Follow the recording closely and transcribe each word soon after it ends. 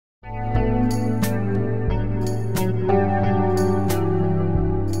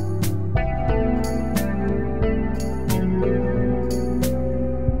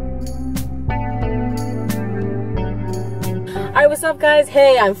guys?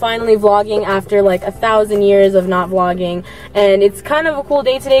 Hey, I'm finally vlogging after like 1,000 years of not vlogging, and it's kind of a cool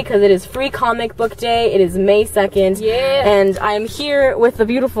day today because it is Free Comic Book Day. It is May 2nd, and I'm here with the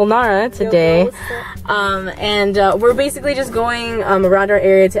beautiful Nara today. We're basically just going around our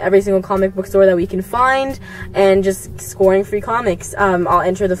area to every single comic book store that we can find and just scoring free comics. I'll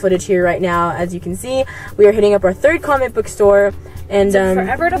enter the footage here right now. As you can see, we are hitting up our third comic book store. And it took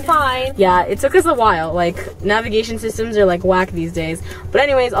forever to find. Yeah, it took us a while. Like, navigation systems are like whack these days. But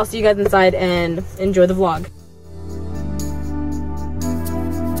anyways, I'll see you guys inside and enjoy the vlog.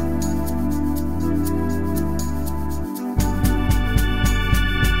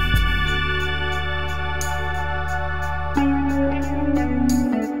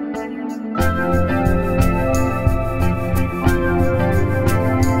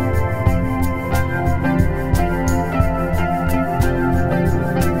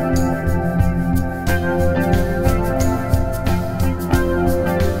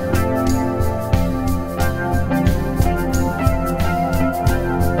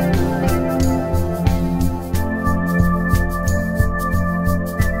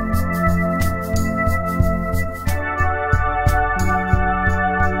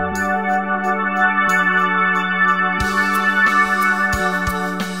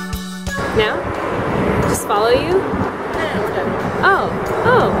 Now? Just follow you? Oh,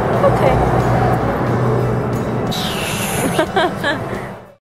 okay.